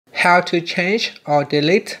how to change or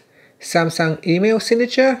delete Samsung email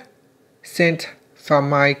signature sent from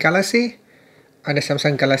my Galaxy on the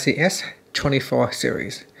Samsung Galaxy S24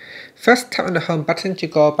 series. First, tap on the home button to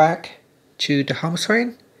go back to the home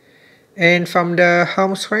screen, and from the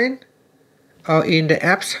home screen or in the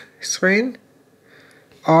apps screen,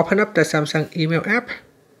 open up the Samsung email app.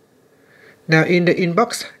 Now in the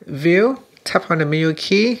inbox view, tap on the menu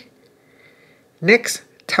key. Next,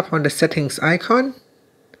 tap on the settings icon.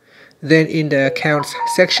 Then in the accounts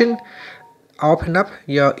section, open up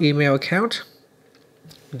your email account.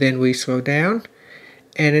 Then we scroll down,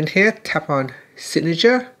 and in here tap on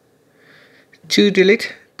signature. To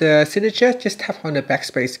delete the signature, just tap on the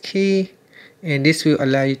backspace key, and this will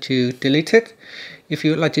allow you to delete it. If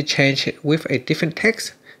you would like to change it with a different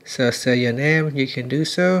text, so say your name, you can do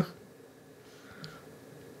so.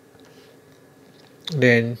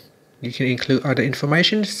 Then you can include other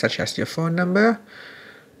information such as your phone number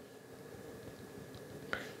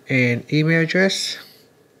and email address.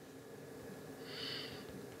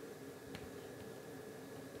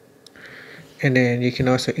 And then you can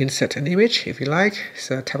also insert an image if you like.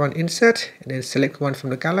 So tap on insert and then select one from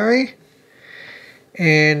the gallery.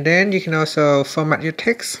 And then you can also format your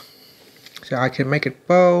text. So I can make it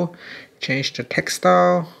bold, change the text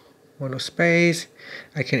style, monospace.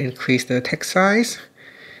 I can increase the text size.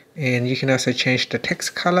 And you can also change the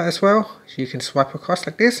text color as well. So you can swipe across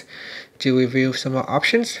like this to reveal some more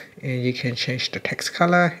options. And you can change the text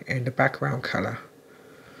color and the background color.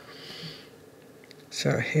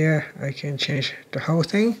 So here I can change the whole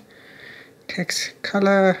thing, text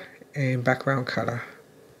color and background color.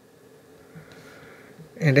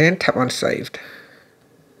 And then tap on saved.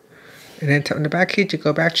 And then tap on the back key to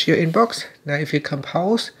go back to your inbox. Now if you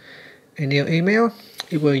compose a new email,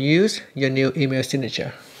 it will use your new email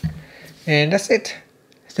signature. And that's it.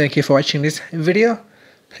 Thank you for watching this video.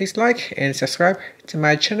 Please like and subscribe to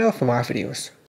my channel for more videos.